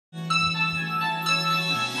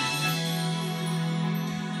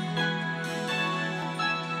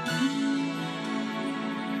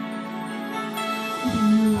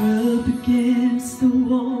the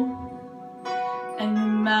wall, and the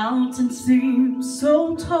mountain seems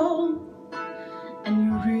so tall, and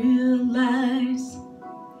you realize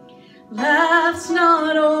life's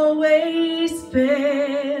not always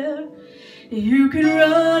fair. You can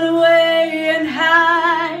run away and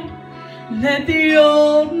hide, let the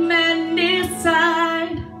old man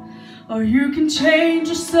decide, or you can change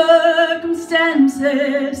your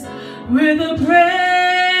circumstances with a prayer.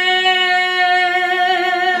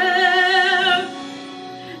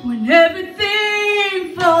 When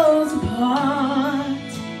everything falls apart,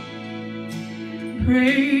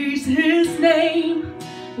 praise His name.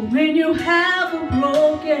 When you have a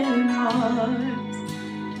broken heart,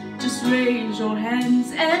 just raise your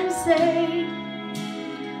hands and say,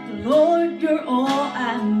 Lord, you're all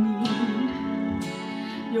I need.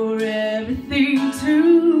 You're everything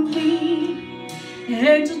to me,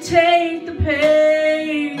 and to take the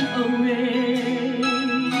pain away.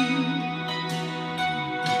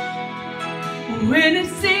 When it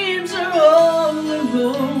seems you're all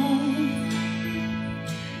alone,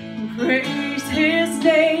 praise His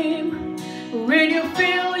name. When you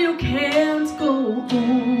feel you can't go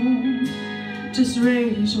on, just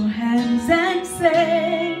raise your hands and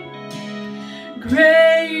say,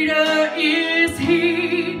 greater is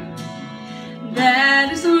He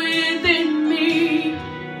that is within me.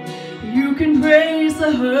 You can praise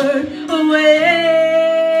the hurt away.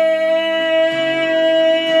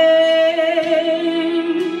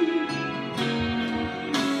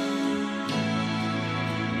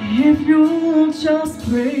 If you'll just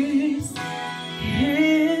praise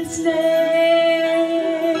His name.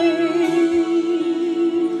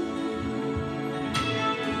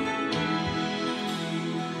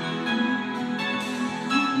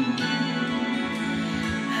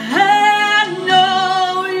 I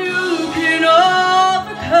know you can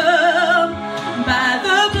overcome by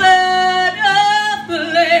the blood of the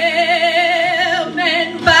Lamb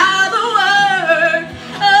and by the word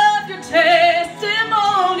of your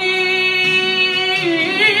testimony.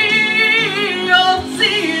 You'll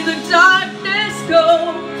see the darkness go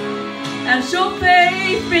as your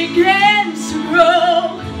faith begins to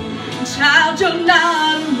grow. Child, you're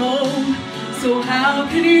not alone, so how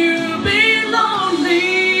can you be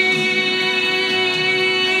lonely?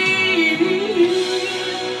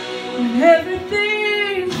 When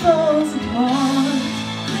everything falls apart,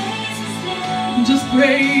 just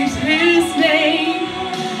praise His name.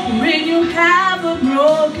 When you have a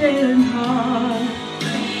broken heart,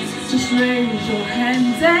 just raise your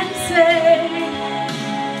hands and say,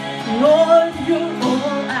 Lord, you're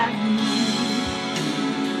all I need.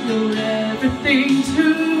 You're everything to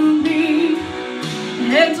me,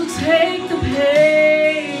 and to take the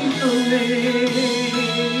pain away.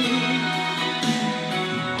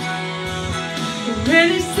 When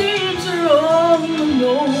it seems you're all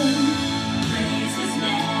alone,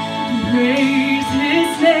 praise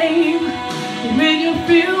His name. When you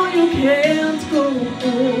feel you can't go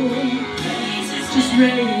on, just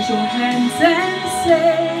raise your hands and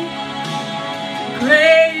say,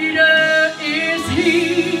 greater is He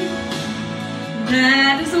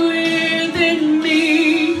that is within me.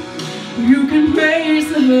 You can praise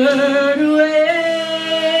the hurt away.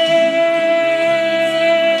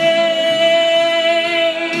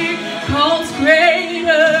 'Cause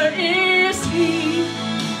greater is He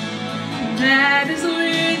that is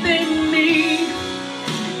within me.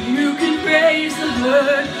 You can praise the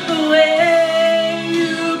hurt away.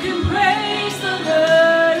 You can praise the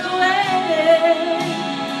hurt away.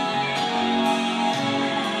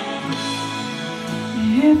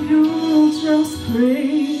 If you'll just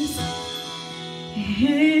praise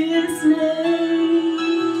His name.